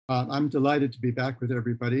I'm delighted to be back with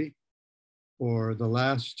everybody for the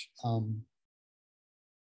last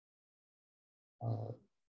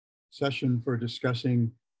session for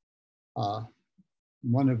discussing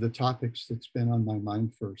one of the topics that's been on my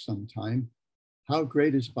mind for some time. How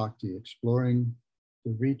great is Bhakti? Exploring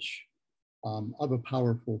the reach of a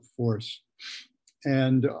powerful force.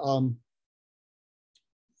 And going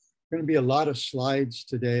to be a lot of slides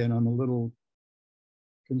today, and I'm a little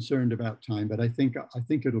concerned about time, but I think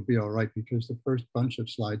it'll be all right because the first bunch of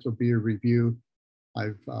slides will be a review.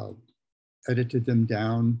 I've edited them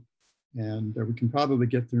down, and we can probably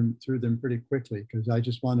get through them pretty quickly because I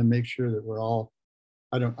just want to make sure that we're all.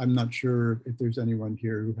 I'm not sure if there's anyone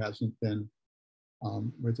here who hasn't been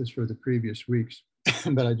with us for the previous weeks,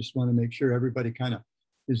 but I just want to make sure everybody kind of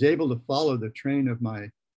is able to follow the train of my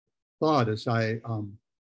thought as I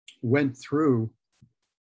went through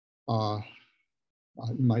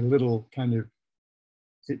my little kind of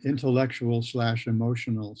intellectual /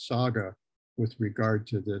 emotional saga with regard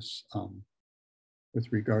to this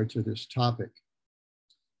topic.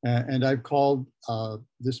 And I've called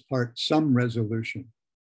this part Some Resolution.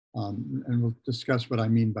 And we'll discuss what I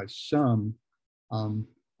mean by some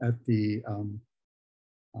at the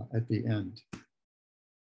end.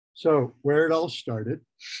 So where it all started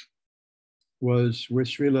was with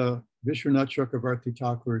Srila Vishwanath Chakravarti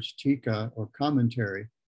Thakur's Tika or commentary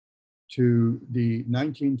to the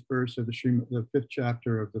 19th verse of the 5th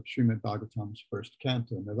chapter of the Srimad Bhagavatam's first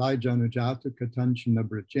canto. Navai janujatu katanchana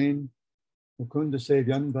brajain mukunda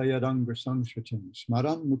sevyan vayadangra samshritim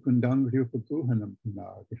smaran mukundangri upaguhanam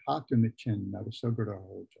punar vihatu nichen narasagara.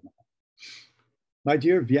 My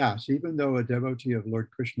dear Vyas, even though a devotee of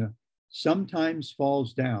Lord Krishna sometimes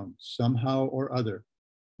falls down somehow or other,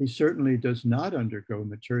 he certainly does not undergo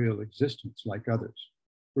material existence like others,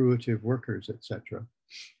 fruitive workers, etc.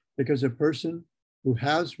 Because a person who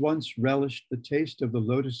has once relished the taste of the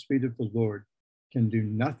lotus feet of the Lord can do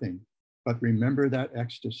nothing but remember that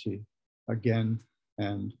ecstasy again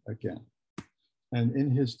and again. And in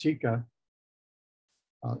his Tika,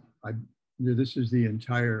 this is the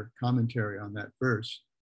entire commentary on that verse,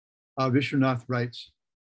 Vishwanath writes,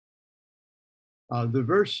 the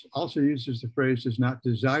verse also uses the phrase does not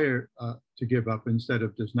desire to give up instead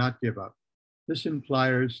of does not give up. This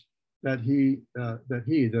implies that the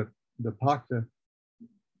bhakta,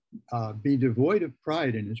 be devoid of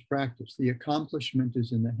pride in his practice. The accomplishment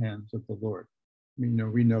is in the hands of the Lord. We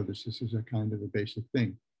know this. This is a kind of a basic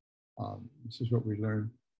thing. This is what we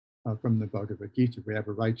learn from the Bhagavad Gita. We have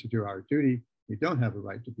a right to do our duty. We don't have a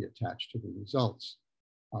right to be attached to the results.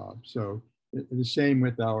 So the same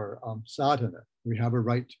with our sadhana. We have a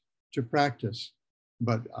right to practice,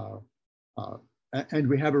 but and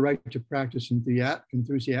we have a right to practice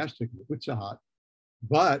enthusiastically, utsahat,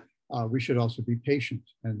 but we should also be patient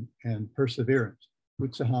and perseverant.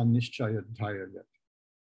 Utsahan nishchaya dhairyat.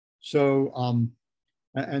 So,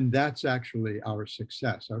 and that's actually our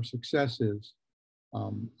success. Our success is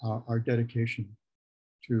our dedication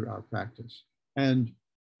to our practice. And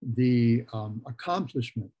the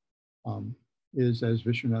accomplishment is, as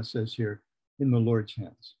Vishwanath says here, in the Lord's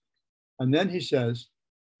hands. And then he says,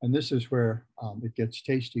 and this is where it gets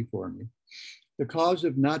tasty for me, the cause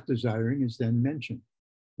of not desiring is then mentioned.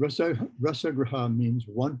 Rasagraha means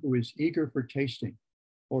one who is eager for tasting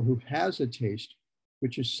or who has a taste,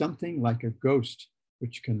 which is something like a ghost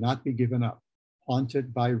which cannot be given up,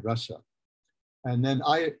 haunted by rasa. And then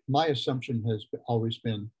my assumption has always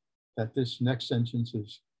been that this next sentence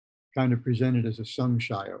is kind of presented as a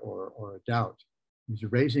samshaya or a doubt. He's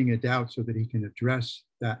raising a doubt so that he can address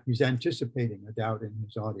that. He's anticipating a doubt in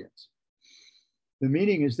his audience. The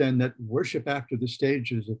meaning is then that worship after the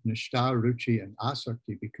stages of nishtha, ruchi, and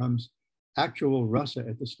asakti becomes actual rasa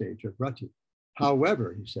at the stage of rati.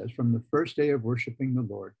 However, he says, from the first day of worshiping the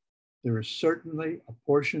Lord, there is certainly a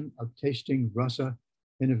portion of tasting rasa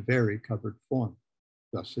in a very covered form.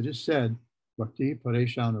 Thus it is said, Bhakti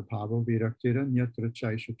pareshana bhavo viraktira nyatra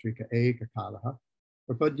chaishatrika eka kalaha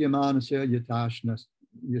prapadyamanasya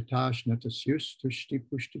yatashnatashyus tushti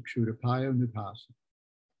pushti kshurapaya nubhasa.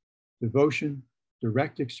 Devotion,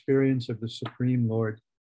 direct experience of the Supreme Lord,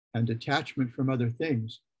 and detachment from other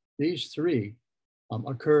things, these three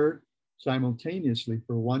occur simultaneously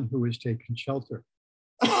for one who has taken shelter.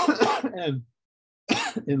 And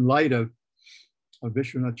in light of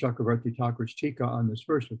Vishwanath Chakravarti Thakur's Tika on this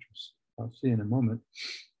verse, which I'll see in a moment,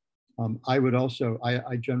 I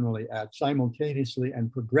generally add simultaneously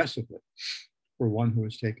and progressively for one who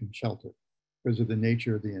has taken shelter because of the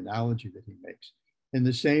nature of the analogy that he makes. In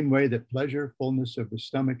the same way that pleasure, fullness of the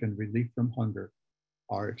stomach, and relief from hunger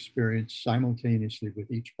are experienced simultaneously with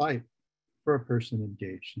each bite, for a person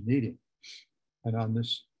engaged in eating. And on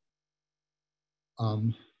this,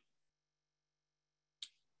 on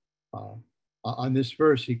this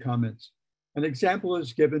verse, he comments, an example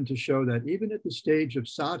is given to show that even at the stage of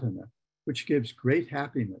sadhana, which gives great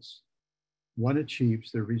happiness, one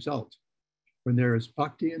achieves the result. When there is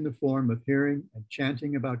bhakti in the form of hearing and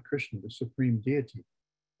chanting about Krishna, the supreme deity,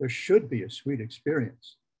 there should be a sweet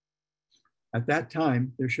experience. At that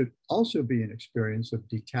time, there should also be an experience of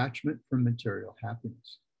detachment from material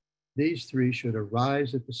happiness. These three should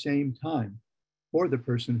arise at the same time for the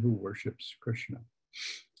person who worships Krishna.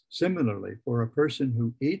 Similarly, for a person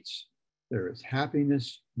who eats, there is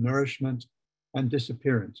happiness, nourishment, and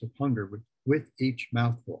disappearance of hunger with each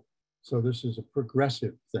mouthful. So this is a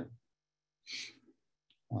progressive thing.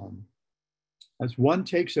 As one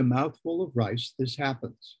takes a mouthful of rice, this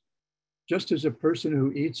happens. Just as a person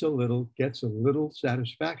who eats a little gets a little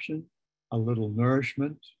satisfaction, a little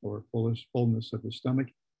nourishment or fullness of the stomach,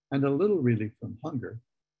 and a little relief from hunger,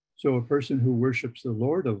 so a person who worships the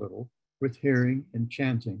Lord a little with hearing and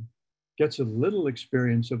chanting gets a little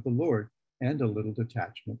experience of the Lord and a little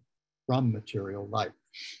detachment from material life.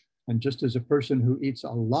 And just as a person who eats a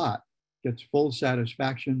lot gets full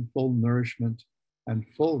satisfaction, full nourishment, and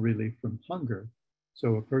full relief from hunger,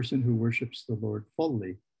 so a person who worships the Lord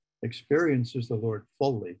fully experiences the Lord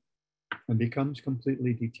fully and becomes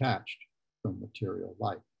completely detached from material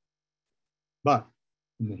life. But,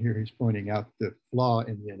 and here he's pointing out the flaw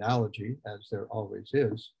in the analogy, as there always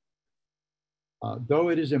is, though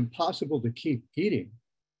it is impossible to keep eating,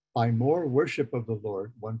 by more worship of the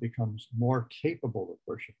Lord, one becomes more capable of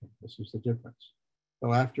worshiping. This is the difference.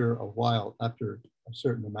 So after a while, after a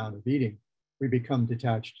certain amount of eating, we become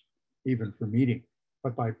detached even from eating.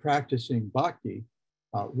 But by practicing bhakti,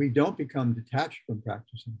 we don't become detached from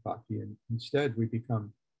practicing bhakti, and instead we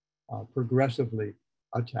become progressively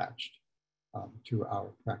attached to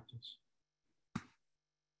our practice.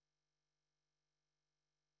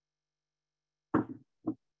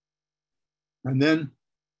 And then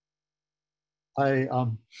I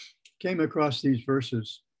came across these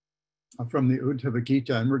verses from the Uddhava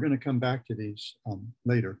Gita, and we're going to come back to these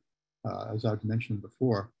later, as I've mentioned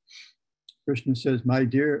before. Krishna says, my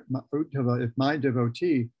dear Uddhava, if my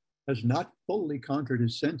devotee has not fully conquered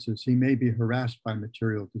his senses, he may be harassed by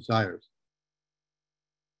material desires.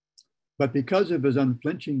 But because of his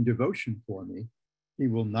unflinching devotion for me, he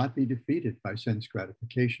will not be defeated by sense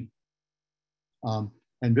gratification.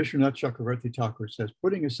 And Vishwanath Chakravarti Thakur says,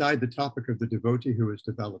 putting aside the topic of the devotee who has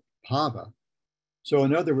developed bhava. So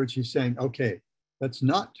in other words, he's saying, okay, let's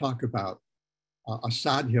not talk about a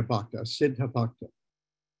sadhya bhakta, a siddha bhakta,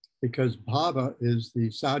 because bhava is the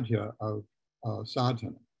sadhya of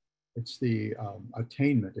sadhana. It's the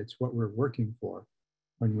attainment. It's what we're working for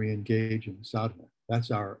when we engage in sadhana.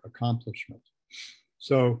 That's our accomplishment.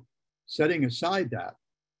 So setting aside that,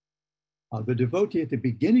 the devotee at the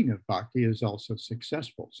beginning of bhakti is also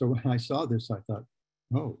successful. So when I saw this, I thought,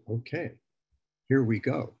 oh, okay, here we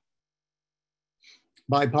go.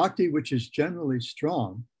 By bhakti, which is generally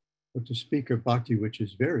strong, but to speak of bhakti, which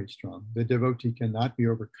is very strong, the devotee cannot be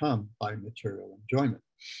overcome by material enjoyment.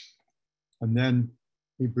 And then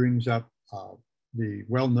he brings up the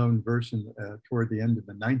well-known verse toward the end of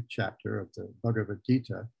the 9th chapter of the Bhagavad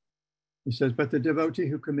Gita. He says, but the devotee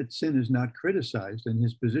who commits sin is not criticized, and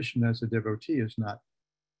his position as a devotee is not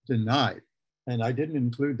denied. And I didn't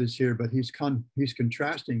include this here, but he's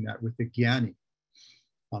contrasting that with the jnani.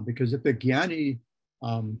 Because if the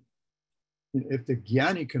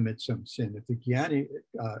jnani commits some sin,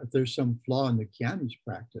 if there's some flaw in the jnani's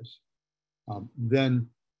practice,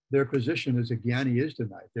 then their position as a jnani is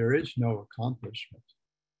denied. There is no accomplishment,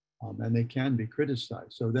 and they can be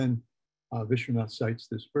criticized. So then Vishwanath cites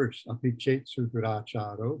this verse, Api chet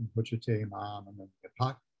suduracharo bhujate mam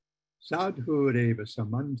ananyapak sadhureva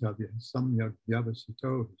samantavya samyak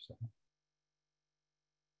vyavasito.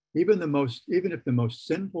 Even if the most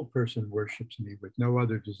sinful person worships me with no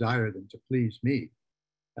other desire than to please me,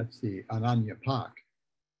 that's the ananyapak.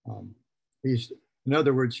 In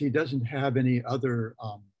other words, he doesn't have any other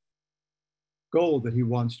goal that he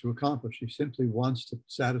wants to accomplish. He simply wants to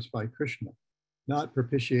satisfy Krishna, not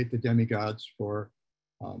propitiate the demigods for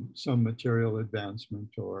some material advancement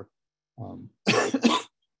or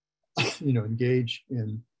engage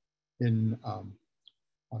in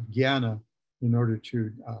jnana in order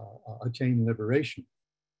to attain liberation.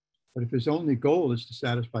 But if his only goal is to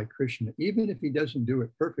satisfy Krishna, even if he doesn't do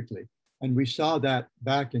it perfectly, and we saw that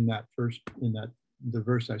back in the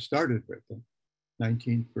verse I started with, the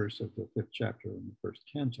 19th verse of the 5th chapter in the 1st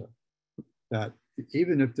canto, that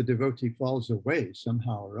even if the devotee falls away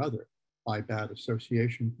somehow or other, by bad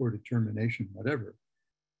association, poor determination, whatever,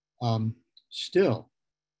 still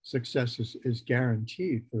success is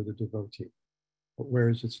guaranteed for the devotee,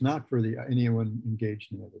 whereas it's not for anyone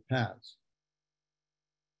engaged in other paths.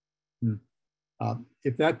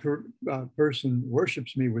 If that person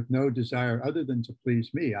worships me with no desire other than to please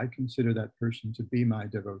me, I consider that person to be my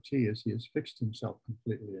devotee, as he has fixed himself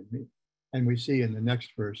completely in me. And we see in the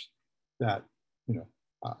next verse that,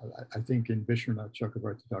 I think in Vishwanath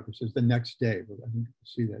Chakravarti Thakur says the next day, but I think you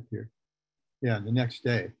see that here. Yeah, the next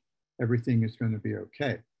day, everything is going to be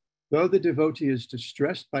okay. Though the devotee is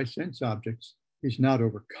distressed by sense objects, he's not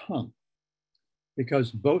overcome.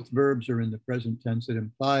 Because both verbs are in the present tense, it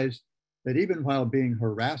implies that even while being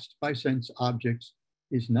harassed by sense objects,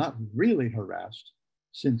 he's not really harassed,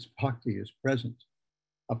 since bhakti is present.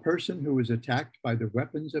 A person who is attacked by the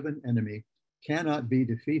weapons of an enemy cannot be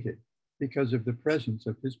defeated because of the presence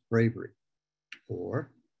of his bravery.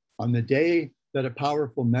 Or, on the day that a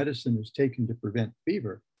powerful medicine is taken to prevent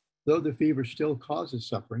fever, though the fever still causes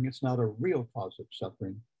suffering, it's not a real cause of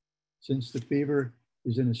suffering, since the fever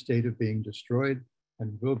is in a state of being destroyed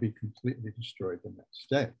and will be completely destroyed the next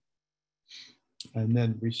day. And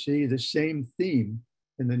then we see the same theme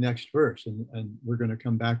in the next verse, and we're going to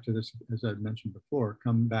come back to this, as I mentioned before,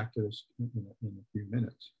 come back to this in a few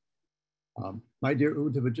minutes. My dear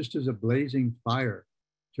Uddhava, just as a blazing fire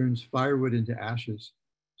turns firewood into ashes,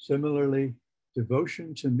 similarly,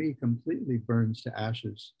 devotion to me completely burns to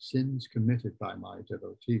ashes sins committed by my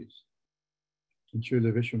devotees. And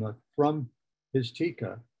Srila Vishwanath, from his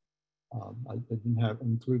Tika, I didn't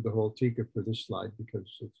include the whole Tika for this slide because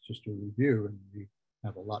it's just a review and we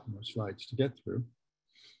have a lot more slides to get through.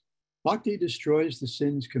 Bhakti destroys the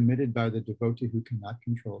sins committed by the devotee who cannot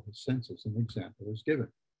control his senses. An example is given.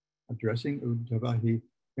 Addressing Uddhava, he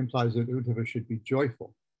implies that Uddhava should be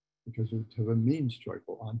joyful because Uddhava means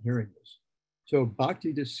joyful on hearing this. So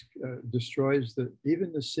Bhakti destroys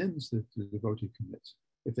even the sins that the devotee commits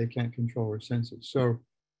if they can't control her senses. So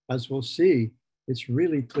as we'll see, it's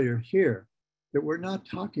really clear here that we're not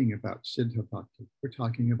talking about Siddha Bhakti. We're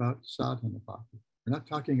talking about Sadhana Bhakti. We're not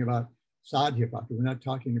talking about Sadhya Bhakti. We're not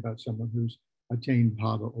talking about someone who's attained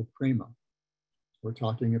Bhava or Prema. We're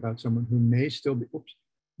talking about someone who may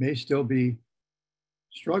still be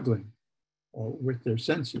struggling with their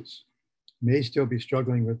senses, may still be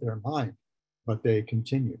struggling with their mind, but they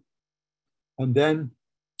continue. And then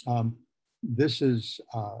this is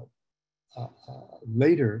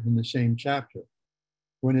later in the same chapter.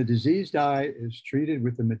 When a diseased eye is treated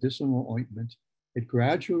with a medicinal ointment, it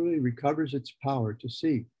gradually recovers its power to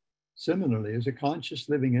see. Similarly, as a conscious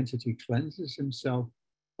living entity cleanses himself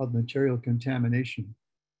of material contamination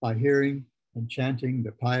by hearing and chanting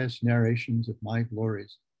the pious narrations of my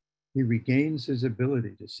glories, he regains his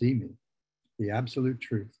ability to see me, the absolute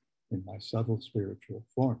truth, in my subtle spiritual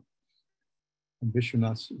form. And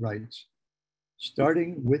Vishwanath writes,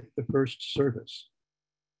 starting with the first service.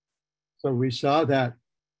 So we saw that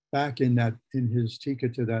back in his Tika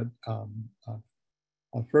to that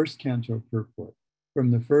first canto purport.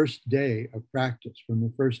 From the first day of practice, from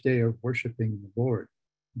the first day of worshiping the Lord,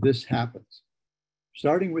 this happens.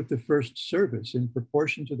 Starting with the first service, in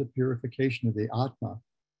proportion to the purification of the Atma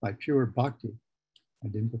by pure bhakti,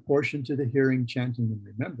 and in proportion to the hearing, chanting, and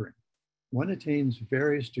remembering, one attains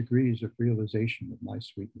various degrees of realization of my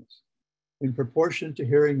sweetness. In proportion to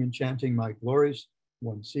hearing and chanting my glories,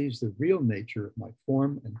 one sees the real nature of my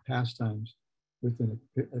form and pastimes with an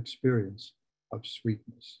experience of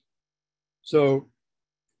sweetness. So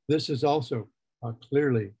this is also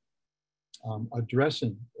clearly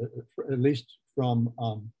addressing, at least from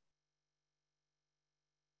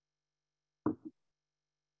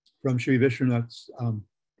Sri Vishwanath's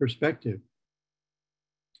perspective,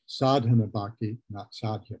 sadhana bhakti, not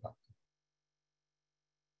sadhya bhakti.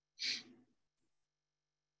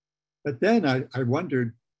 But then I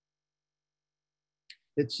wondered,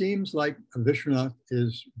 it seems like Vishwanath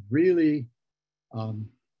is really,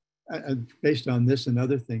 based on this and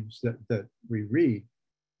other things that we read,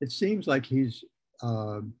 it seems like he's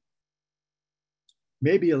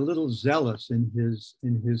maybe a little zealous in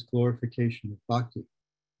his glorification of bhakti.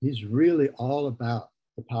 He's really all about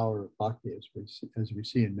the power of bhakti, as we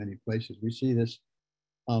see in many places. We see this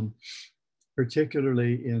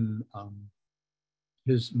particularly in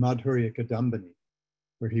his Madhurya Kadambini,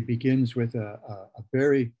 where he begins with a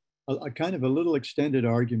kind of a little extended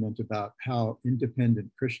argument about how independent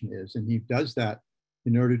Krishna is. And he does that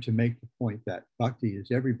in order to make the point that bhakti is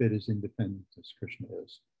every bit as independent as Krishna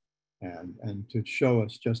is, and to show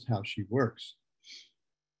us just how she works.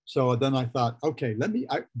 So then I thought, okay,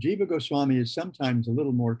 Jiva Goswami is sometimes a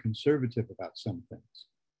little more conservative about some things.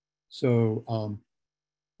 So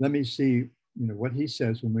let me see, what he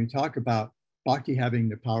says when we talk about bhakti having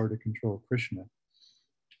the power to control Krishna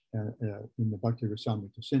in the Bhakti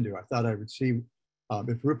Rasamrita Sindhu. I thought I would see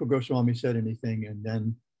if Rupa Goswami said anything, and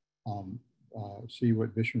then see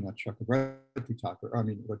what Vishwanath Chakravarti Thakur,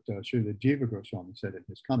 what Srila Jiva Goswami said in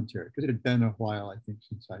his commentary, because it had been a while, I think,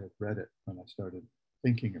 since I had read it when I started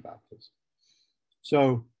thinking about this.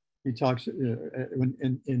 So he talks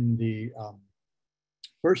in the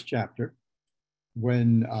first chapter,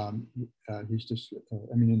 when he's just,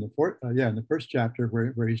 in the first chapter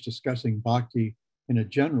where he's discussing bhakti in a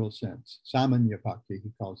general sense, Samanya Bhakti,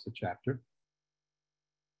 he calls the chapter.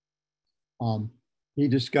 He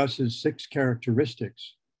discusses 6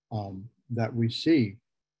 characteristics that we see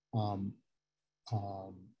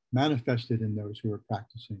manifested in those who are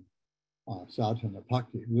practicing sadhana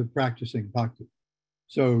bhakti, who are practicing bhakti.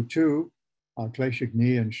 So 2,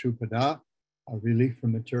 kleshagni and shupada, relief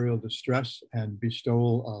from material distress and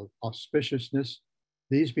bestowal of auspiciousness.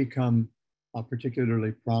 These become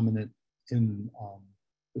particularly prominent in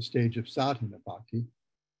the stage of sadhana bhakti.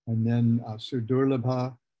 And then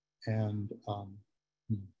sudurlabha and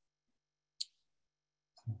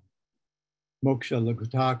moksha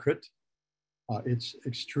lagutakrit. It's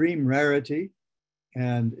extreme rarity,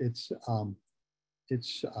 and it's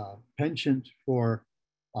penchant for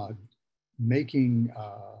making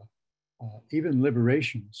even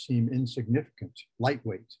liberation seem insignificant,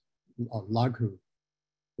 lightweight,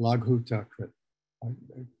 laghutakrit,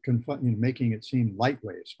 making it seem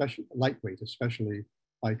lightweight, especially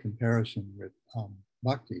by comparison with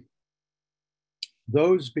bhakti.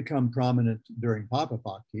 Those become prominent during Bhava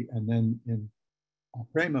Bhakti, and then in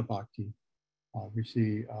Prema Bhakti, we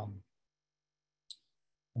see, oh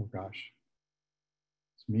gosh,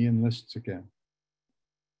 it's me in lists again.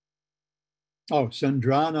 Oh,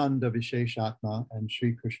 Sandrananda Visheshatma and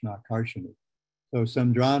Sri Krishna Karshani. So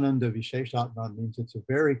Sandrananda Visheshatma means it's a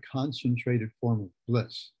very concentrated form of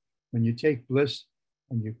bliss. When you take bliss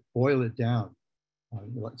and you boil it down,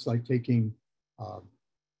 it's like taking a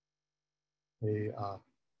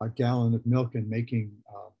gallon of milk and making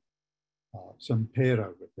some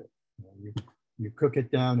pera with it. You cook it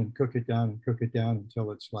down and cook it down and cook it down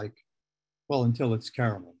until it's until it's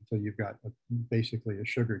caramel, until you've got basically a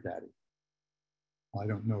sugar daddy. I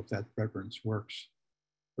don't know if that reference works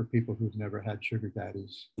for people who've never had sugar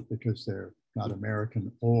daddies because they're not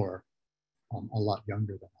American or a lot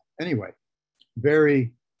younger than that. Anyway,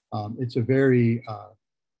 it's a very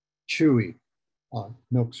chewy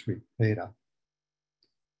milk sweet pera.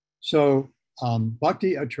 So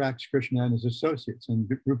bhakti attracts Krishna and his associates. And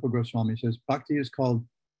Rupa Goswami says, bhakti is called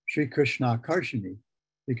Sri Krishna Karshani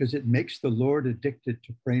because it makes the Lord addicted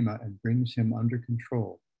to prema and brings him under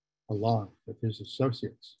control along with his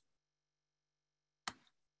associates.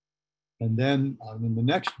 And then in the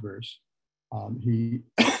next verse,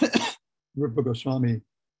 Rupa Goswami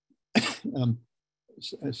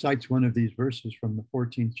cites one of these verses from the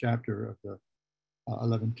 14th chapter of the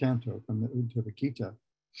 11th canto from the Uddhava Gita.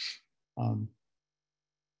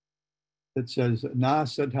 That says, na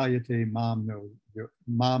sadhayate mam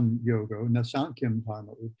yogo, na sankyam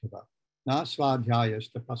dharma uddhava, na svadhyayas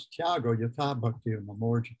tapastyago yatha bhakti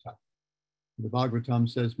mamorjita. The Bhagavatam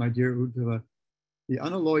says, my dear Uddhava, the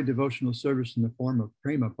unalloyed devotional service in the form of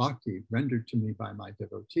prema bhakti rendered to me by my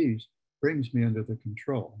devotees brings me under the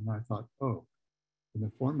control. And I thought, oh, in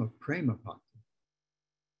the form of prema bhakti.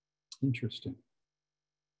 Interesting.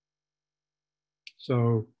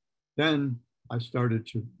 So then I started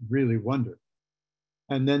to really wonder.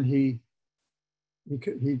 And then he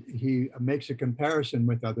makes a comparison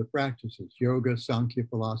with other practices, yoga, Sankhya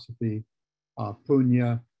philosophy,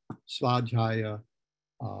 punya, svadhyaya,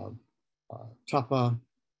 tapa,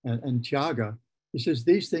 and tyaga. He says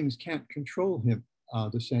these things can't control him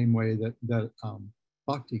the same way that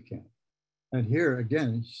bhakti can. And here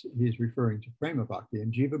again, he's referring to prema bhakti,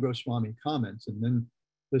 and Jiva Goswami comments, and then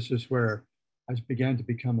this is where I began to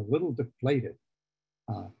become a little deflated,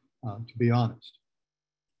 to be honest.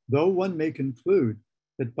 Though one may conclude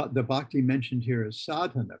that the bhakti mentioned here is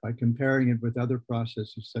sadhana by comparing it with other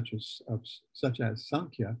processes such as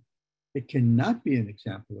Sankhya, it cannot be an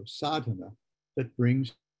example of sadhana that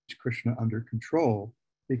brings Krishna under control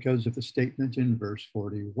because of the statement in verse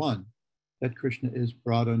 41 that Krishna is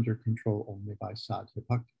brought under control only by sadhya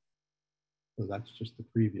bhakti. So that's just the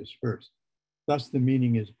previous verse. Thus, the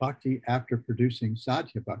meaning is bhakti after producing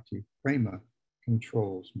sadhya bhakti, prema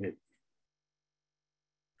controls me.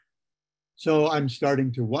 So I'm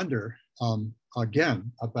starting to wonder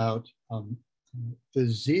again about the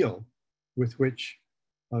zeal with which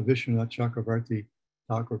Vishwanath Chakravarti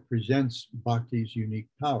Thakur presents bhakti's unique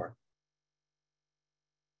power.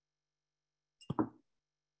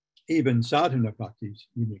 even sadhana bhakti's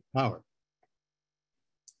unique power.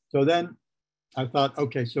 So then I thought,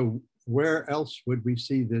 okay, so where else would we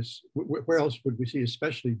see this? Where else would we see,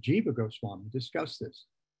 especially Jiva Goswami, discuss this?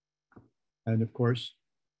 And of course,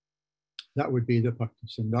 that would be the Bhakti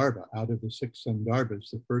Sandarbha. Out of the 6 Sandarbhas,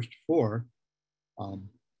 the first 4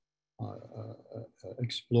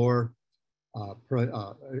 explore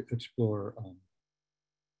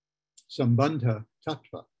Sambandha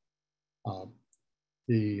Tattva,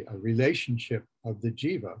 the relationship of the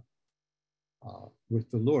Jiva with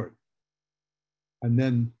the Lord. And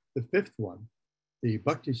then the 5th one, the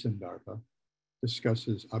Bhakti Sandarbha,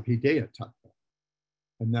 discusses Abhideya Tattva,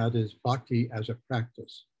 and that is bhakti as a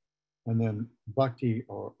practice. And then bhakti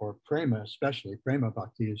or prema, especially prema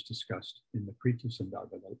bhakti, is discussed in the Priti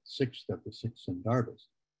Sandarbha, the 6th of the 6 Sandarbhas.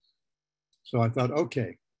 So I thought,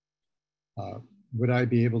 okay, would I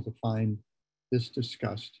be able to find this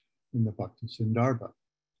discussed in the Bhakti Sandarbha?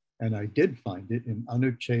 And I did find it in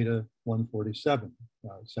Anucheta 147,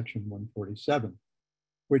 section 147,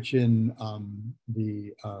 which in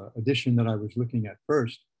the edition that I was looking at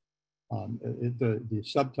first, the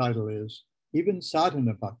subtitle is, Even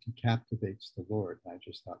Sadhana Bhakti Captivates the Lord. And I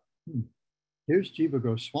just thought, here's Jiva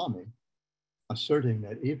Goswami asserting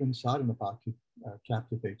that even sadhana bhakti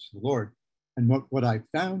captivates the Lord. And what I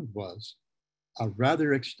found was a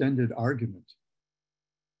rather extended argument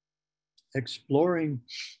exploring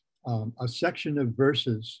a section of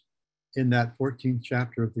verses in that 14th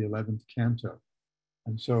chapter of the 11th canto.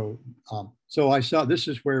 And so, so I saw, this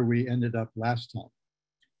is where we ended up last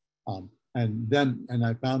time. And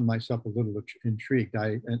I found myself a little intrigued.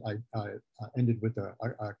 I ended with a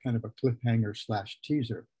kind of a cliffhanger /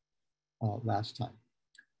 teaser last time.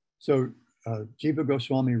 So Jiva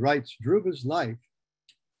Goswami writes, Dhruva's life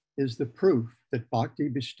is the proof that bhakti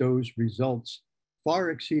bestows results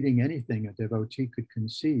far exceeding anything a devotee could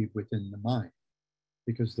conceive within the mind,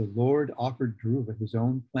 because the Lord offered Dhruva his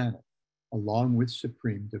own planet, along with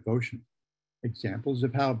supreme devotion. Examples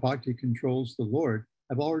of how bhakti controls the Lord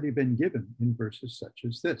have already been given in verses such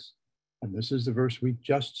as this. And this is the verse we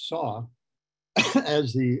just saw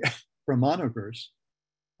as the Pramana verse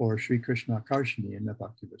for Sri Krishna Karshini in the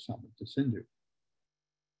Bhakti Rasamrita Sindhu.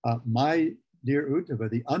 My dear Uddhava,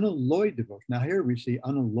 the unalloyed devotion. Now here we see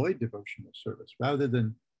unalloyed devotional service. Rather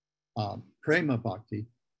than prema bhakti,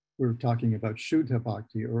 we're talking about Shuddha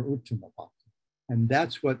bhakti or Uttama bhakti. And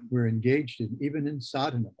that's what we're engaged in, even in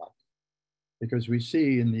sadhana bhakti. Because we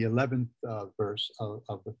see in the 11th verse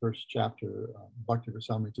of the first chapter, Bhakti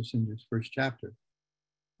Rasamrita Sindhu's first chapter,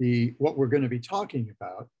 what we're going to be talking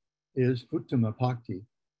about is Uttama bhakti.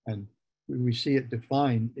 And we see it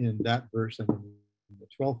defined in that verse and in the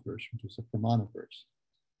 12th verse, which is a Pramana verse,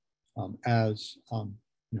 as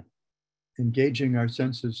engaging our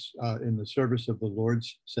senses in the service of the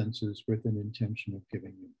Lord's senses with an intention of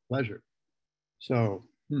giving him pleasure. So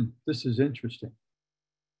this is interesting.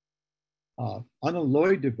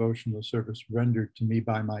 Unalloyed devotional service rendered to me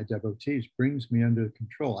by my devotees brings me under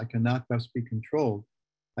control. I cannot thus be controlled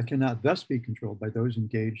by those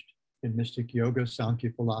engaged in mystic yoga,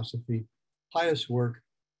 Sankhya philosophy, pious work,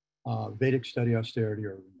 Vedic study, austerity,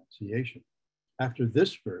 or renunciation. After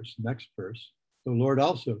this verse, next verse, the Lord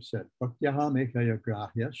also said, Bhaktyaha mekaya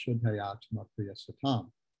grahya shuddhayatma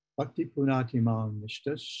priyasatam. Bhakti punati mang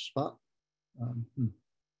nishta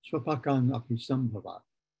swapakan api sambhavat.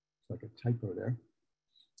 Like a typo there.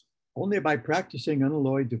 Only by practicing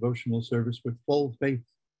unalloyed devotional service with full faith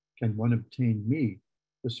can one obtain me,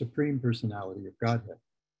 the Supreme Personality of Godhead.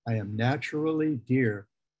 I am naturally dear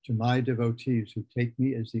to my devotees who take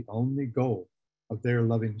me as the only goal of their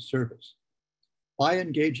loving service. By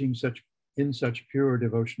engaging in such pure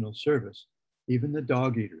devotional service, even the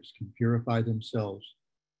dog eaters can purify themselves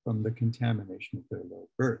from the contamination of their low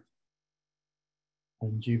birth.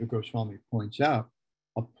 And Jiva Goswami points out,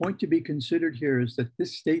 a point to be considered here is that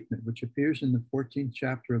this statement, which appears in the 14th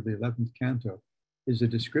chapter of the 11th canto, is a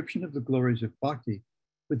description of the glories of bhakti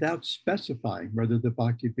without specifying whether the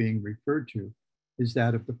bhakti being referred to is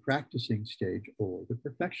that of the practicing stage or the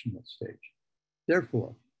perfectional stage.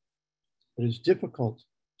 Therefore, it is difficult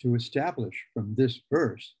to establish from this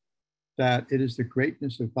verse that it is the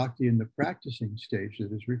greatness of bhakti in the practicing stage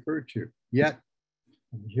that is referred to. Yet,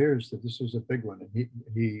 and this is a big one, and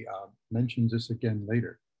he mentions this again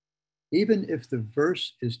later. Even if the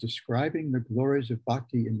verse is describing the glories of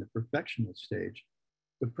bhakti in the perfectional stage,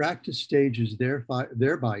 the practice stage is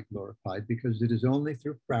thereby glorified because it is only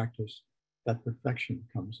through practice that perfection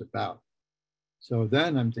comes about. So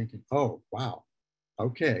then I'm thinking, oh, wow,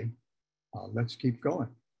 okay, let's keep going.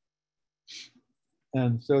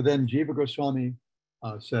 And so then Jiva Goswami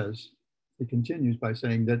says he continues by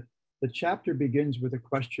saying that the chapter begins with a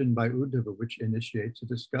question by Uddhava, which initiates a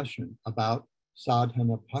discussion about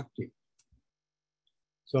sadhana bhakti.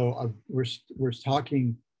 So we're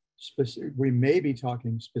talking, we may be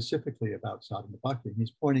talking specifically about sadhana bhakti. He's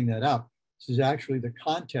pointing that out. This is actually, the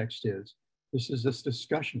context is, this is this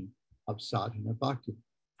discussion of sadhana bhakti.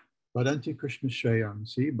 Vadanti Krishna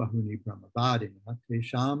Shreyansi Bahuni Brahmavadina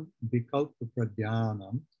Tesham Vikalpa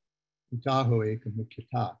Pradyanam Utaho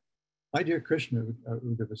Ekamukyata. My dear Krishna,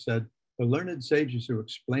 Uddhava said, the learned sages who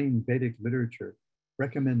explain Vedic literature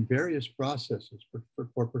recommend various processes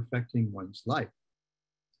for perfecting one's life.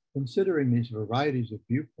 Considering these varieties of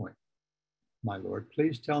viewpoint, my Lord,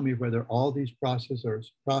 please tell me whether all these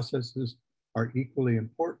processes are equally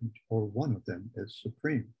important or one of them is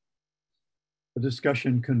supreme. The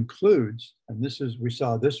discussion concludes, and this is, we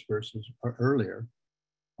saw this verses earlier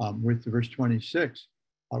with verse 26,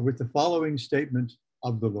 with the following statement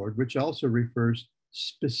of the Lord, which also refers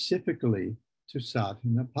specifically to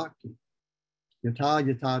sadhana bhakti. Yata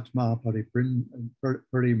yatatma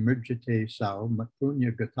parimurjate sao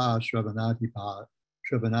matpunya gata shravanadhi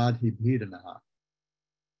bhidanaha.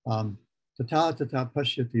 Tata tata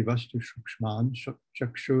pashyati vastu shukshman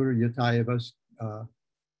chakshur yatayavas.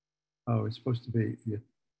 Oh, it's supposed to be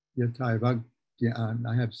yatayavag.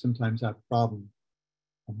 I sometimes have a problem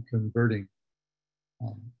converting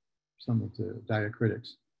some of the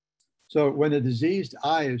diacritics. So when a diseased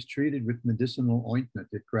eye is treated with medicinal ointment,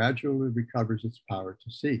 it gradually recovers its power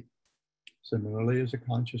to see. Similarly, as a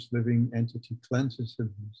conscious living entity cleanses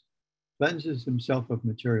himself of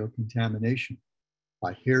material contamination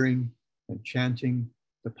by hearing and chanting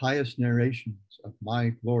the pious narrations of my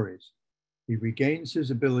glories, he regains his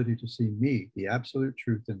ability to see me, the absolute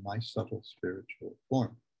truth, in my subtle spiritual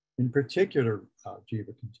form. In particular,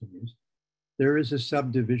 Jiva continues, there is a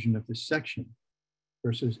subdivision of this section,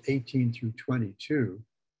 verses 18 through 22,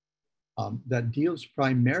 that deals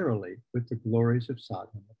primarily with the glories of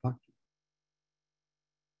sadhana bhakti.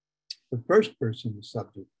 The first verse in the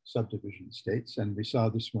subdivision states, and we saw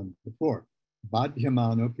this one before,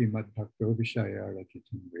 Badhyamanopi madbhakto vishaya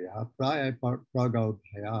rajitindriya praya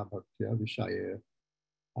pragalbhaya bhaktya vishaya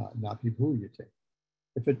napi bhuyate.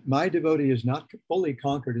 If my devotee has not fully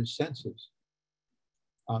conquered his senses,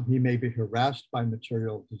 he may be harassed by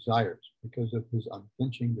material desires because of his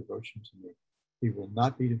unflinching devotion to me. He will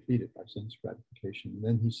not be defeated by sense gratification. And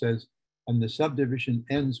then he says, and the subdivision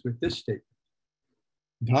ends with this statement.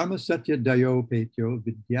 Dharma satya dayo petyo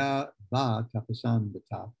vidya va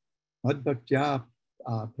tapasandata madbhaktya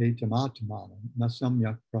petamatamana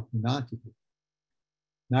nasamyak prapunati.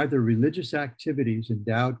 Neither religious activities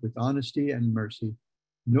endowed with honesty and mercy,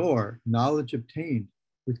 nor knowledge obtained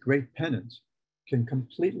with great penance can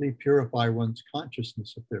completely purify one's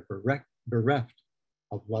consciousness if they're bereft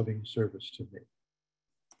of loving service to me.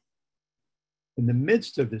 In the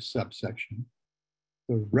midst of this subsection,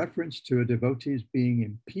 the reference to a devotee's being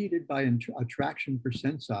impeded by attraction for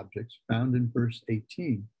sense objects found in verse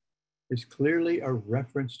 18 is clearly a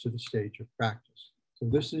reference to the stage of practice. So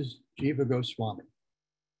this is Jiva Goswami.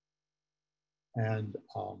 And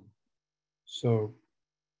so,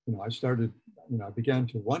 I began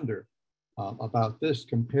to wonder about this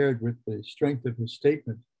compared with the strength of his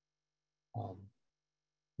statement,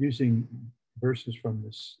 using verses from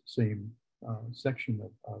this same section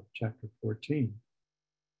of chapter 14.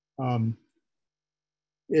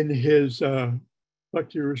 In his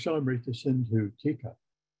Bhakti Rasamrita Sindhu Tika.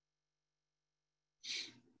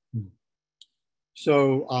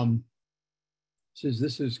 So says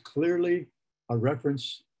this is clearly a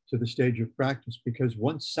reference to the stage of practice, because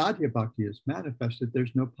once Sadhya Bhakti is manifested,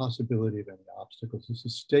 there's no possibility of any obstacles. This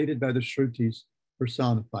is stated by the Shrutis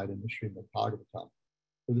personified in the Srimad Bhagavatam.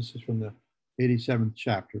 So this is from the 87th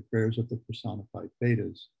chapter, Prayers of the Personified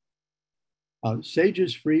Vedas.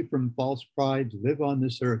 Sages free from false pride live on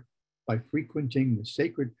this earth by frequenting the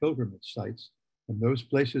sacred pilgrimage sites and those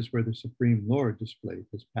places where the Supreme Lord displayed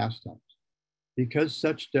his pastimes. Because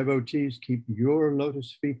such devotees keep your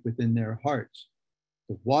lotus feet within their hearts,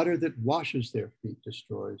 the water that washes their feet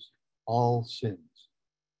destroys all sins.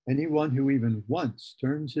 Anyone who even once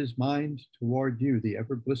turns his mind toward you, the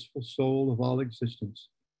ever blissful soul of all existence,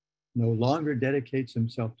 no longer dedicates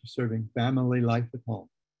himself to serving family life at home,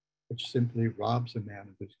 which simply robs a man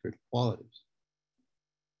of his good qualities.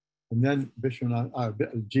 And then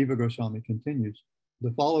Jiva Goswami continues,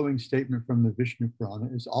 the following statement from the Vishnu Purana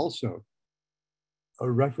is also a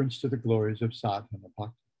reference to the glories of sadhana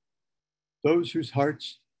bhakti. Those whose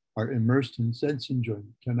hearts are immersed in sense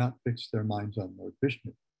enjoyment cannot fix their minds on Lord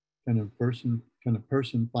Vishnu. Can a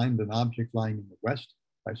person find an object lying in the west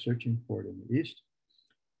by searching for it in the east?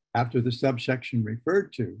 After the subsection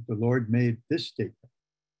referred to, the Lord made this statement,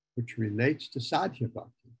 which relates to Sadhya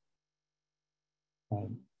Bhakti.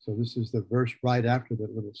 So this is the verse right after the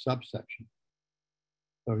little subsection.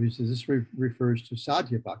 So he says this refers to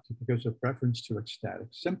Sadhya Bhakti because of reference to ecstatic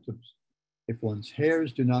symptoms. If one's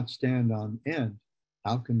hairs do not stand on end,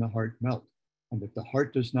 how can the heart melt? And if the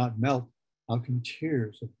heart does not melt, how can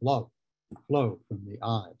tears of love flow from the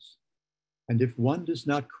eyes? And if one does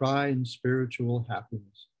not cry in spiritual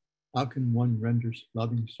happiness, how can one render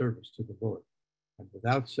loving service to the Lord? And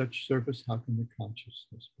without such service, how can the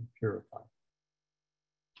consciousness be purified?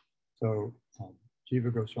 So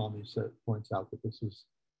Jiva Goswami points out that this is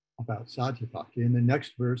about Sadhya Bhakti. In the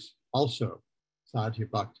next verse, also Sadhya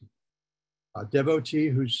Bhakti. A devotee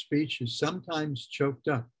whose speech is sometimes choked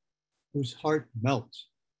up, whose heart melts,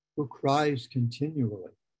 who cries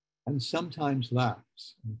continually, and sometimes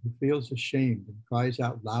laughs, and who feels ashamed and cries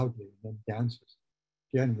out loudly and then dances.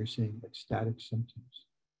 Again, we're seeing ecstatic symptoms.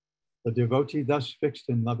 The devotee thus fixed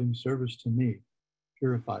in loving service to me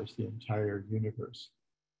purifies the entire universe.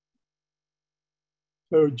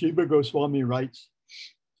 So Jiva Goswami writes,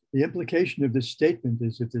 the implication of this statement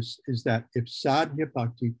is that if Sadhya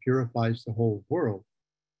Bhakti purifies the whole world,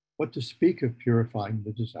 what to speak of purifying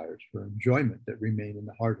the desires for enjoyment that remain in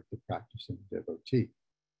the heart of the practicing devotee?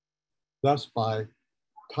 Thus, by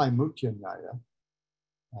Kaimutya Nyaya,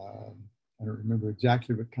 I don't remember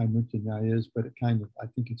exactly what Kaimutya Nyaya is, but it kind of, I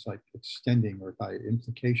think it's like extending or by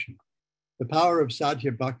implication, the power of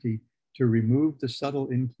Sadhya Bhakti to remove the subtle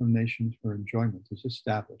inclinations for enjoyment is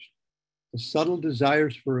established. The subtle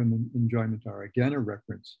desires for enjoyment are again a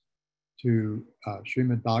reference to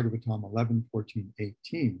Srimad Bhagavatam 11, 14,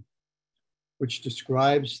 18, which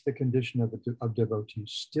describes the condition of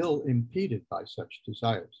devotees still impeded by such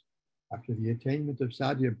desires. After the attainment of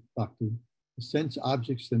Sadhya Bhakti, the sense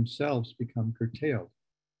objects themselves become curtailed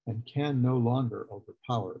and can no longer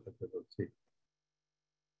overpower the devotee.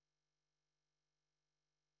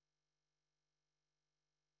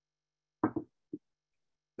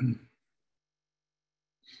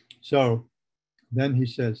 So then he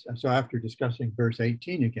says, so after discussing verse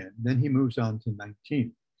 18 again, then he moves on to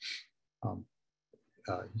 19.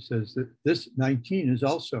 He says that this 19 is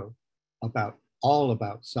also all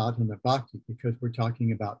about sadhana bhakti because we're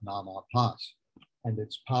talking about namapas and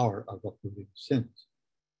its power of uprooting sins.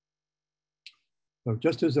 So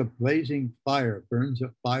just as a blazing fire burns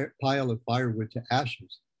a pile of firewood to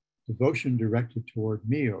ashes, devotion directed toward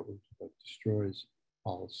me, O Uddhava, destroys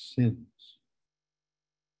all sins.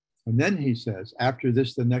 And then he says, after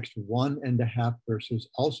this, the next 1.5 verses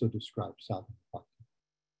also describe sadhana bhakti.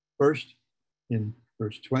 First, in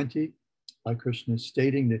verse 20, by Krishna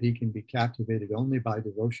stating that he can be captivated only by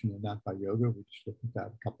devotion and not by yoga. We just looked at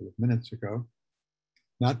that a couple of minutes ago.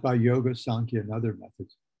 Not by yoga, sankhya, and other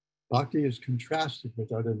methods. Bhakti is contrasted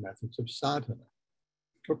with other methods of sadhana.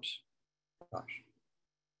 Oops, gosh.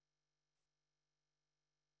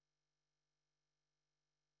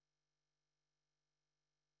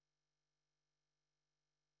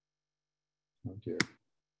 Oh dear.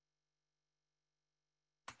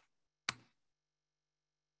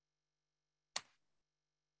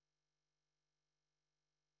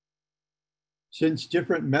 Since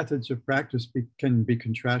different methods of practice can be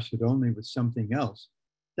contrasted only with something else,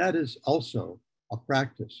 that is also a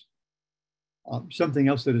practice. Something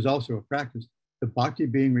else that is also a practice. The bhakti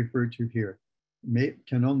being referred to here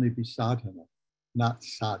can only be sadhana, not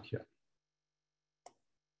sadhya.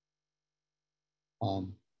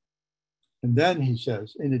 And then he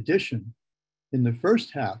says, in addition, in the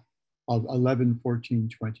first half of 11, 14,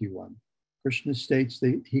 21, Krishna states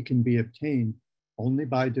that he can be obtained only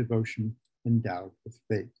by devotion endowed with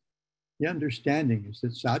faith. The understanding is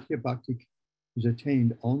that Sadhya Bhakti is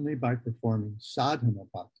attained only by performing sadhana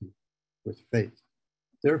bhakti with faith.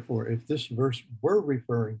 Therefore, if this verse were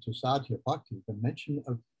referring to Sadhya Bhakti, the mention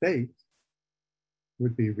of faith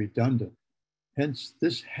would be redundant. Hence,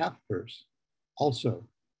 this half verse also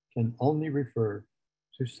can only refer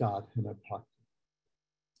to sadhana bhakti.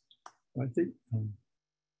 I think,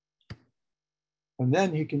 and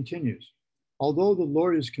then he continues. Although the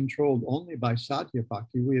Lord is controlled only by Sadhya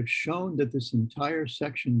Bhakti, we have shown that this entire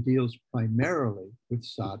section deals primarily with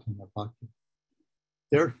sadhana bhakti.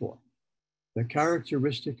 Therefore, the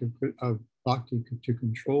characteristic of bhakti to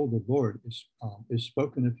control the Lord is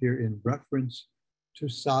spoken of here in reference to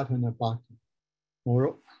sadhana bhakti.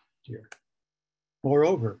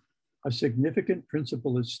 Moreover, a significant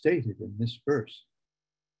principle is stated in this verse.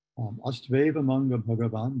 Astveva manga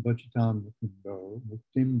bhagavan bhajatam mukundo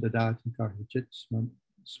muktim dadati karhichit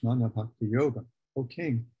smana bhakti yoga. O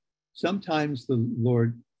king, sometimes the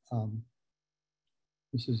Lord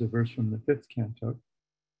This is a verse from the 5th canto.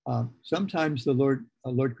 Sometimes the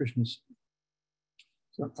Lord Krishna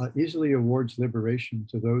easily awards liberation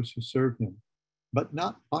to those who serve him, but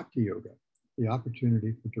not bhakti yoga, the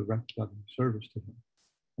opportunity for direct loving service to him.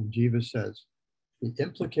 And Jiva says, the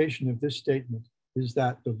implication of this statement is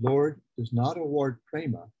that the Lord does not award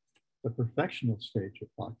prema, the perfectional stage of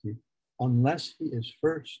bhakti, unless he is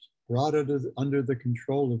first brought under the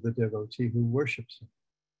control of the devotee who worships him.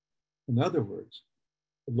 In other words,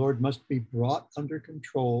 the Lord must be brought under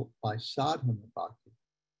control by sadhana bhakti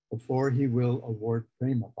before he will award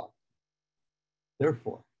prema bhakti.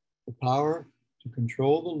 Therefore, the power to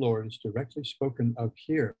control the Lord is directly spoken of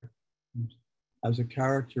here as a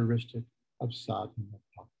characteristic of sadhana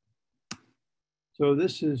bhakti. So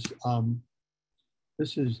this is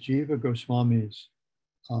Jiva Goswami's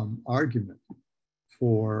argument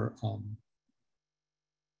for how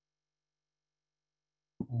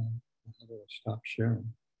do I stop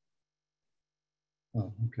sharing?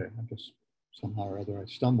 Oh, okay. I just somehow or other I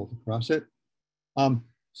stumbled across it.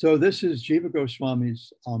 So this is Jiva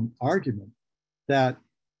Goswami's argument that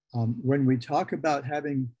when we talk about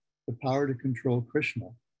having the power to control Krishna,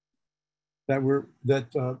 that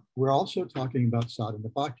we're also talking about sadhana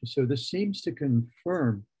bhakti. So this seems to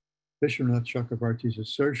confirm Vishwanath Chakravarti's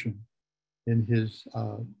assertion in his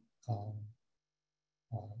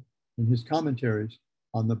commentaries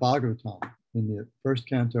on the Bhagavatam in the 1st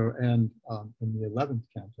canto and in the 11th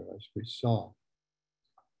canto, as we saw.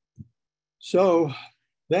 So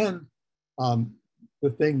then the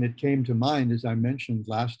thing that came to mind, as I mentioned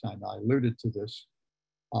last time, I alluded to this,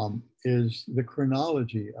 is the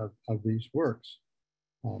chronology of these works.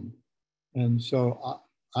 And so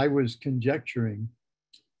I was conjecturing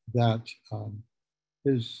that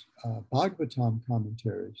his Bhagavatam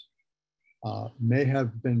commentaries may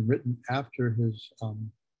have been written after his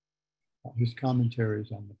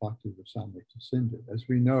commentaries on the Bhakti Rasamrita Sindhu. As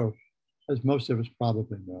we know, as most of us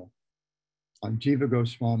probably know, Jiva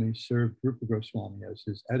Goswami served Rupa Goswami as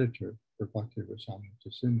his editor for Bhakti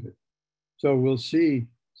Rasamrita Sindhu. So we'll see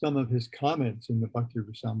some of his comments in the Bhakti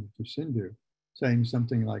Rasamrita Sindhu saying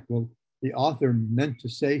something like, well, the author meant to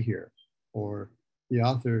say here, or the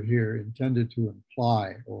author here intended to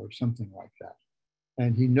imply, or something like that.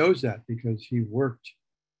 And he knows that because he worked,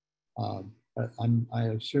 I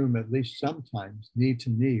assume at least sometimes, knee to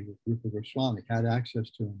knee with Rupa Goswami, had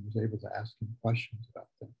access to him, was able to ask him questions about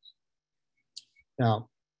things. Now,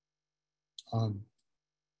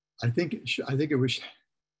 I think it was,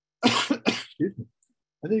 excuse me,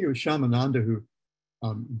 I think it was Shamananda who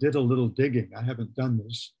did a little digging. I haven't done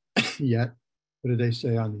this yet. What do they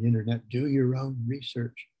say on the internet? Do your own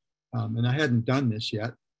research. And I hadn't done this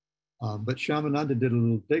yet, but Shamananda did a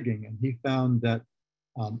little digging, and he found that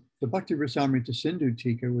the Bhakti Rasamrita Sindhu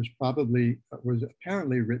Tika was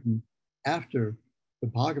apparently written after the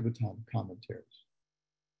Bhagavatam commentaries.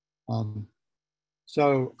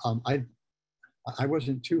 So I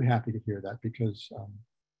wasn't too happy to hear that, because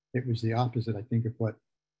it was the opposite, I think, of what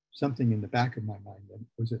something in the back of my mind that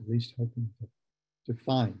was at least hoping to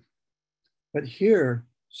find. But here,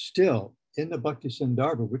 still, in the Bhakti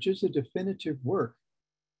Sandarbha, which is a definitive work,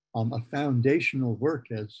 a foundational work,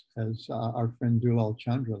 as our friend Dulal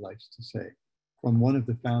Chandra likes to say, from one of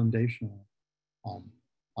the foundational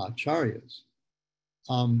acharyas,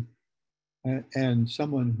 and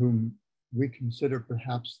someone whom we consider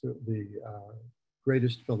perhaps the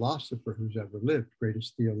greatest philosopher who's ever lived,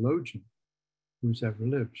 greatest theologian who's ever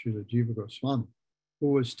lived, Srila Jiva Goswami,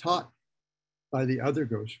 who was taught by the other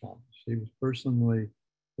Goswamis. He was personally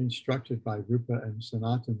instructed by Rupa and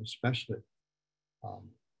Sanatana especially,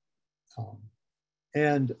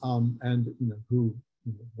 and who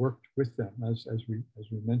worked with them, as we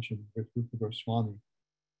mentioned, with Rupa Goswami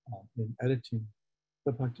in editing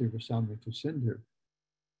the Bhakti Rasamrita Sindhu.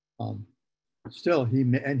 Still, he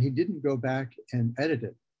didn't go back and edit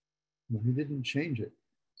it. He didn't change it.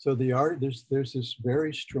 So there's this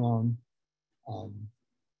very strong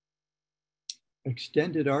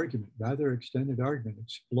extended argument,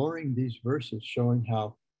 exploring these verses, showing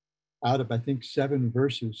how out of, I think, 7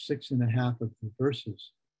 verses, 6.5 of the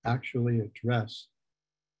verses actually address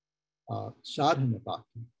sadhana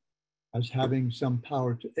bhakti as having some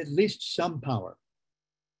power, at least some power,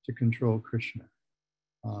 to control Krishna.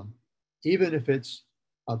 Even if it's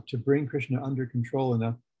to bring Krishna under control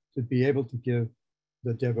enough to be able to give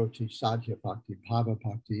the devotee sadhya bhakti, bhava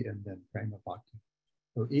bhakti, and then prema bhakti.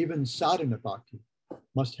 So even sadhana bhakti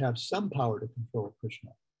must have some power to control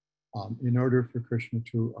Krishna in order for Krishna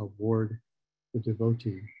to award the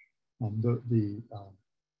devotee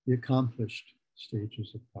the accomplished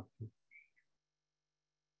stages of bhakti.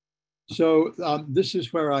 So this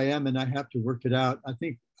is where I am, and I have to work it out. I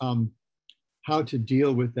think how to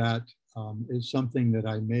deal with that is something that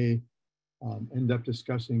I may end up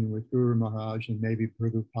discussing with Guru Maharaj and maybe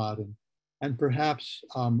Prabhupada, and perhaps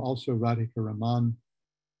also Radhika Raman,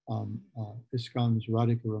 ISKCON's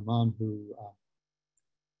Radhika Raman, who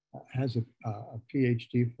has a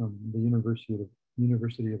PhD from the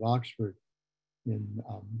University of Oxford in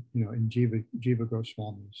in Jiva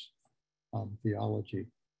Goswami's theology,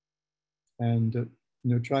 and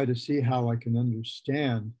try to see how I can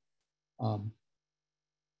understand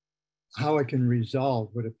how I can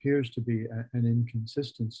resolve what appears to be an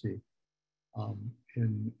inconsistency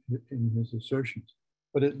in his assertions.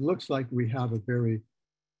 But it looks like we have a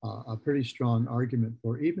pretty strong argument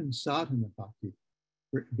for even sadhana bhakti,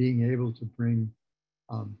 for being able to bring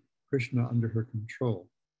Krishna under her control.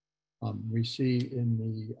 We see in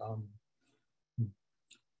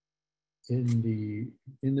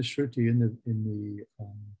the Shruti,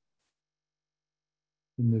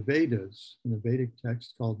 in the Vedas, in a Vedic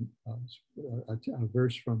text called a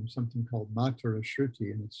verse from something called Matara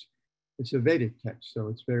Shruti, and it's a Vedic text, so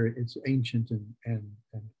it's ancient and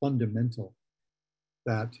fundamental.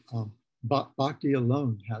 That bhakti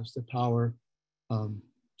alone has the power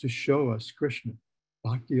to show us Krishna.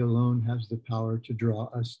 Bhakti alone has the power to draw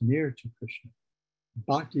us near to Krishna.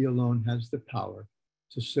 Bhakti alone has the power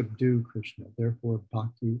to subdue Krishna. Therefore,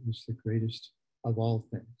 bhakti is the greatest of all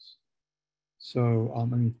things. So, I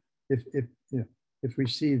mean, if we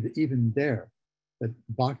see that even there, that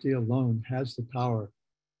bhakti alone has the power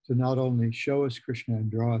to not only show us Krishna and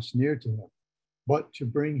draw us near to him, but to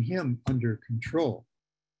bring him under control.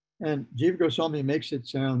 And Jiva Goswami makes it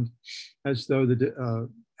sound as though the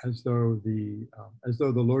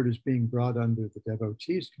Lord is being brought under the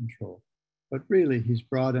devotee's control, but really he's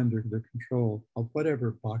brought under the control of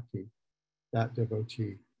whatever bhakti that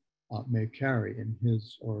devotee may carry in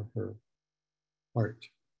his or her heart.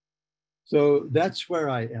 So that's where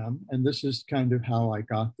I am, and this is kind of how I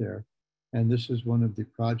got there. And this is one of the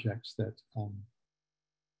projects that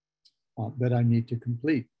that I need to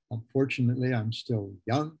complete. Unfortunately, I'm still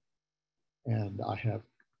young, and I have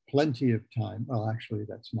plenty of time. Well, actually,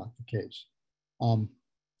 that's not the case.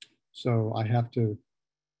 So I have to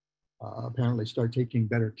apparently start taking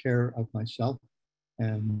better care of myself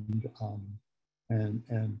and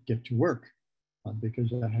get to work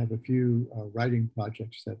because I have a few writing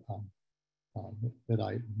projects that that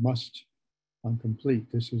I must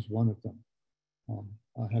complete. This is one of them.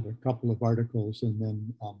 I have a couple of articles and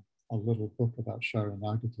then a little book about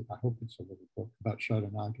Sharanagati. I hope it's a little book about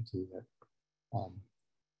Sharanagati that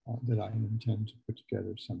that I intend to put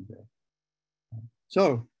together someday.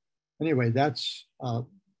 So anyway, that's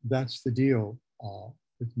the deal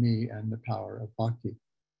with me and the power of bhakti.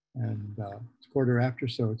 And it's 1:15,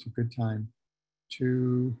 so it's a good time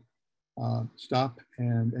to stop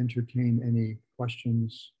and entertain any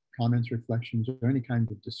questions, comments, reflections, or any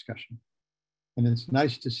kind of discussion. And it's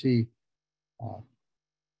nice to see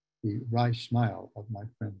the wry smile of my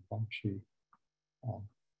friend Bangshi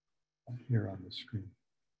here on the screen.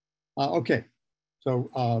 Okay, so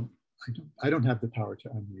I don't have the power to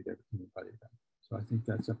unmute anybody then. So I think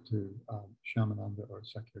that's up to Shyamananda or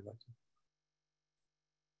Sakyarati.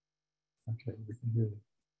 Okay, we can hear you.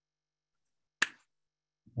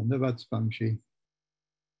 Vandavats Bangshi,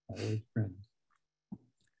 my old friend.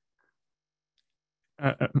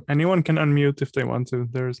 Anyone can unmute if they want to.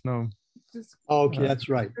 There's no. Oh, okay, that's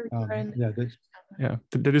right. Yeah,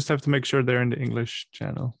 they just have to make sure they're in the English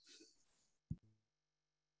channel.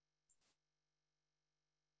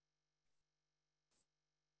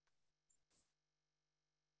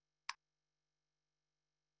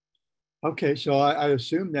 Okay, so I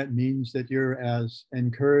assume that means that you're as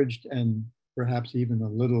encouraged and perhaps even a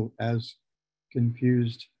little as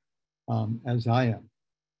confused as I am.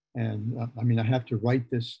 And I mean, I have to write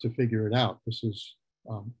this to figure it out. This is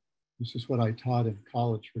what I taught in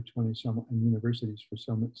college for 20-some and universities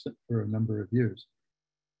for a number of years.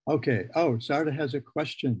 Okay. Oh, Sarda has a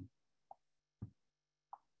question.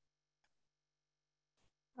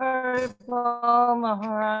 Haribol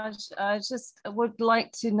Maharaj, I just would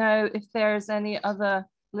like to know if there's any other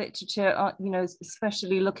literature,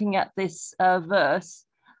 especially looking at this verse,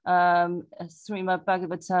 Srimad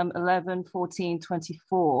Bhagavatam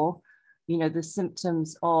 11:14-24, the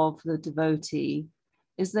symptoms of the devotee.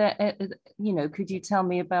 Is there, could you tell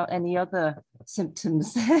me about any other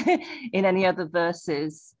symptoms in any other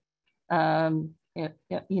verses, of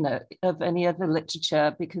any other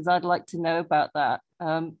literature? Because I'd like to know about that.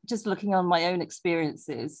 Just looking on my own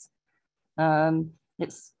experiences,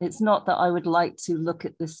 it's not that I would like to look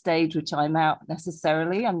at the stage which I'm out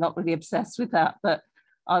necessarily. I'm not really obsessed with that, but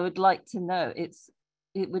I would like to know. It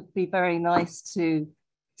would be very nice to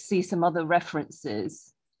see some other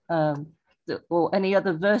references or any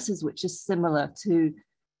other verses which are similar to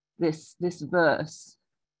this verse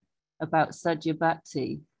about Sajya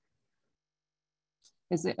Bhakti.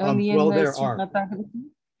 Is it only in the Srimad Bhagavatam?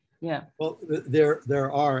 Yeah. Well,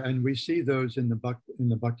 there are, and we see those in the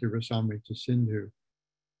Bhakti Rasamrita Sindhu.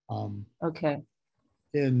 Okay.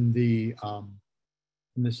 In the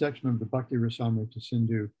section of the Bhakti Rasamrita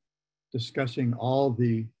Sindhu, discussing all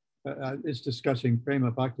the, it's discussing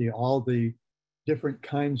Prema Bhakti, all the different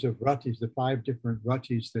kinds of ratis, the 5 different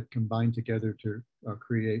ratis that combine together to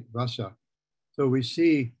create rasa. So we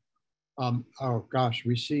see,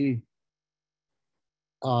 we see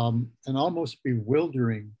an almost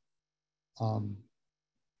bewildering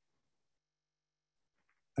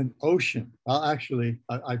an ocean. Well, actually,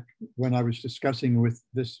 when I was discussing with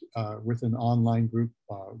this with an online group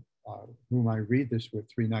whom I read this with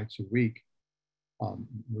 3 nights a week,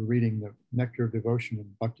 we're reading the Nectar of Devotion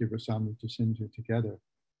and Bhakti Rasamrita Sindhu together.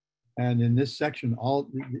 And in this section, all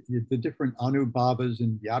the different Anubhavas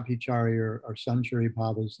and Vyabhichari or Sanchari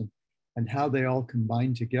Bhavas and how they all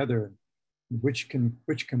combine together, which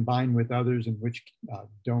combine with others and which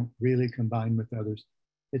don't really combine with others.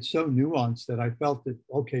 It's so nuanced that I felt that,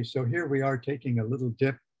 okay, so here we are taking a little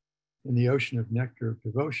dip in the ocean of nectar of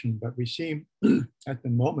devotion, but we seem at the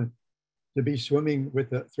moment to be swimming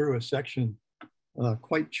through a section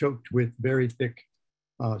quite choked with very thick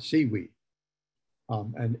seaweed.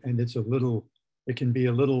 And it's it can be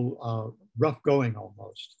a little rough going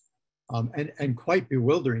almost, and quite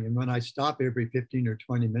bewildering. And when I stop every 15 or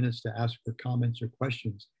 20 minutes to ask for comments or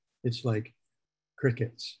questions, it's like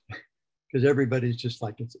crickets, because everybody's just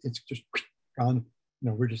like, it's just gone.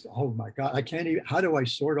 We're just, oh my God, I can't even, how do I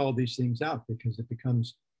sort all these things out? Because it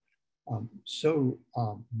becomes so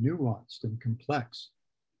nuanced and complex.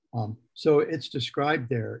 So it's described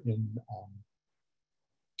there in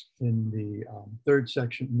the 3rd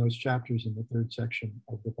section, in those chapters in the 3rd section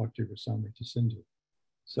of the Bhakti Rasamrita Sindhu.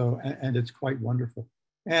 So, and it's quite wonderful.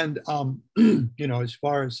 And, as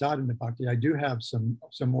far as sadhana bhakti, I do have some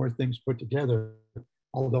more things put together,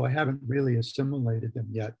 although I haven't really assimilated them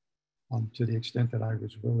yet to the extent that I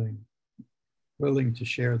was willing to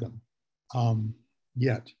share them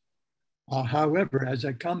yet. However, as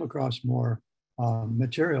I come across more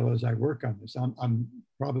material as I work on this, I'm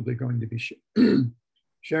probably going to be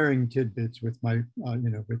sharing tidbits with my,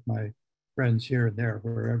 with my friends here and there,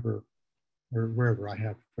 wherever I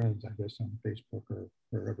have friends, I guess on Facebook or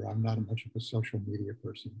wherever. I'm not much of a social media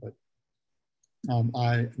person, but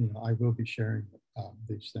I will be sharing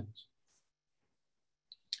these things.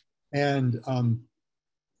 And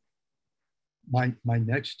my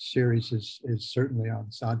next series is certainly on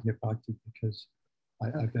Sadhya Bhakti, because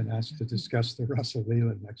I've been asked to discuss the Rasa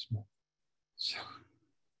Leela next month.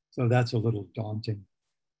 So that's a little daunting.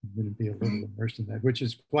 I'm going to be a little immersed in that, which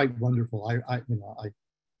is quite wonderful. I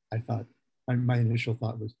thought, my initial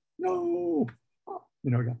thought was, no,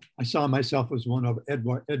 I saw myself as one of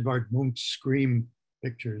Edvard Munch's Scream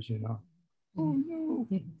pictures, oh no.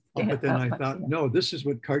 But then I thought, no, this is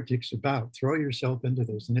what Kartik's about. Throw yourself into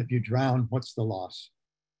this. And if you drown, what's the loss?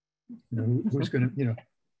 Who's going to,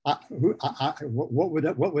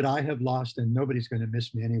 what would I have lost? And nobody's going to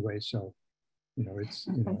miss me anyway. So,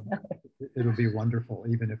 it'll be wonderful,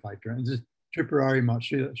 even if I drown. This Tripurari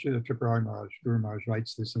Maharaj, Srila Tripurari Maharaj, Guru Maharaj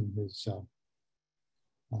writes this in his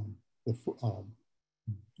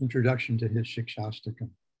introduction to his Shikshastakam.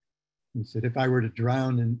 He said, if I were to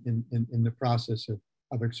drown in the process of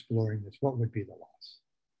exploring this, what would be the loss?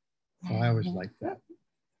 So I always like that.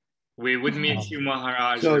 We would meet you,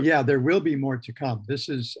 Maharaj. So yeah, there will be more to come. This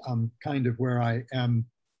is kind of where I am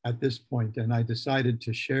at this point, and I decided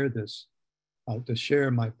to share this, to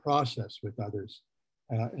share my process with others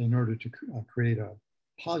in order to create a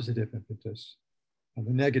positive impetus. And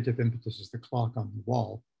the negative impetus is the clock on the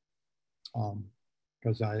wall,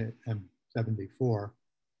 because I am 74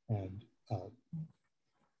 and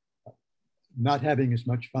not having as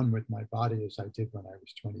much fun with my body as I did when I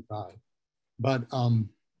was 25. But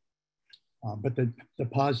the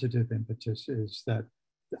positive impetus is that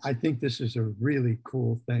I think this is a really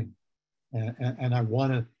cool thing. And I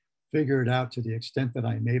want to figure it out to the extent that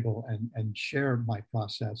I'm able and share my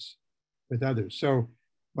process with others. So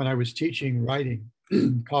when I was teaching writing,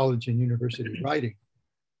 college and university writing,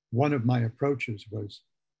 one of my approaches was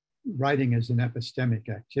writing as an epistemic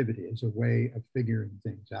activity, as a way of figuring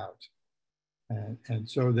things out. And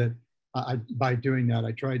so that by doing that,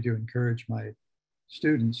 I tried to encourage my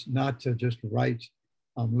students not to just write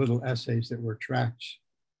little essays that were tracts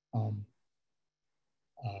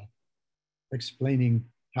explaining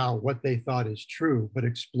what they thought is true, but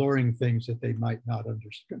exploring things that they might not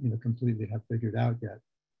understand, completely have figured out yet,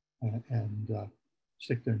 and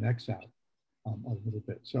stick their necks out a little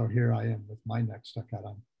bit. So here I am with my neck stuck out.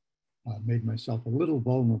 I'm made myself a little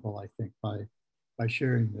vulnerable, I think, by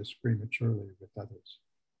sharing this prematurely with others.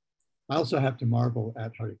 I also have to marvel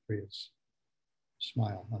at Haripriya's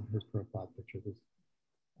smile on her profile picture.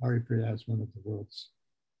 Haripriya has one of the world's,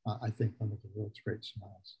 I think, one of the world's great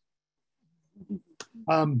smiles.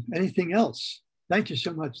 Anything else? Thank you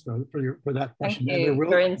so much, though, for that question. Thank you.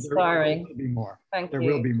 Very inspiring. There will be more. Thank you. There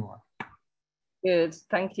will be more. Good.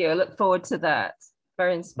 Thank you. I look forward to that.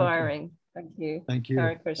 Very inspiring. Thank you. Thank you.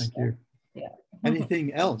 Hare Krishna. Thank you. Yeah.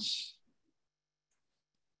 Anything else?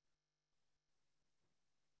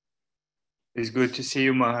 It's good to see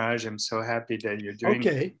you, Maharaj. I'm so happy that you're doing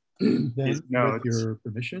Okay. Then, with your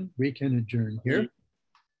permission, we can adjourn here.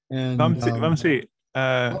 And Vamsi,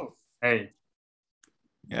 hey.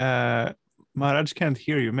 Maharaj can't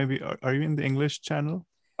hear you. Maybe are you in the English channel?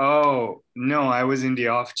 Oh no, I was in the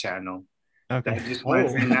off channel. Okay. I just want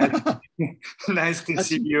to say nice to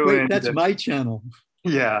see you. Wait, that's my channel.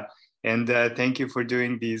 Yeah, and thank you for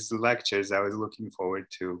doing these lectures. I was looking forward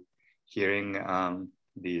to hearing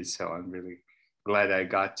these, so I'm really glad I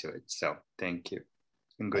got to it. So thank you.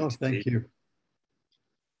 And good. Thank you.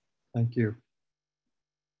 Thank you.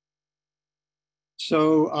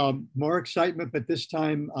 So more excitement, but this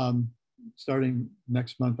time starting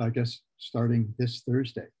next month, I guess, starting this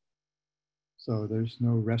Thursday. So there's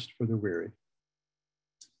no rest for the weary.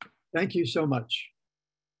 Thank you so much.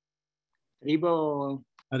 Haribo.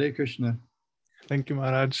 Hare Krishna. Thank you,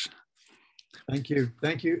 Maharaj. Thank you.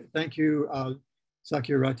 Thank you. Thank you,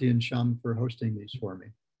 Sakyarati and Sham, for hosting these for me.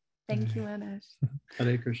 Thank you, Maharaj.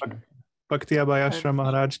 Hare Krishna. Bhakti Abhay Ashram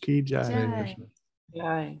Maharaj ki jai. Hare Krishna.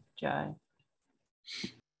 Jai. Jai.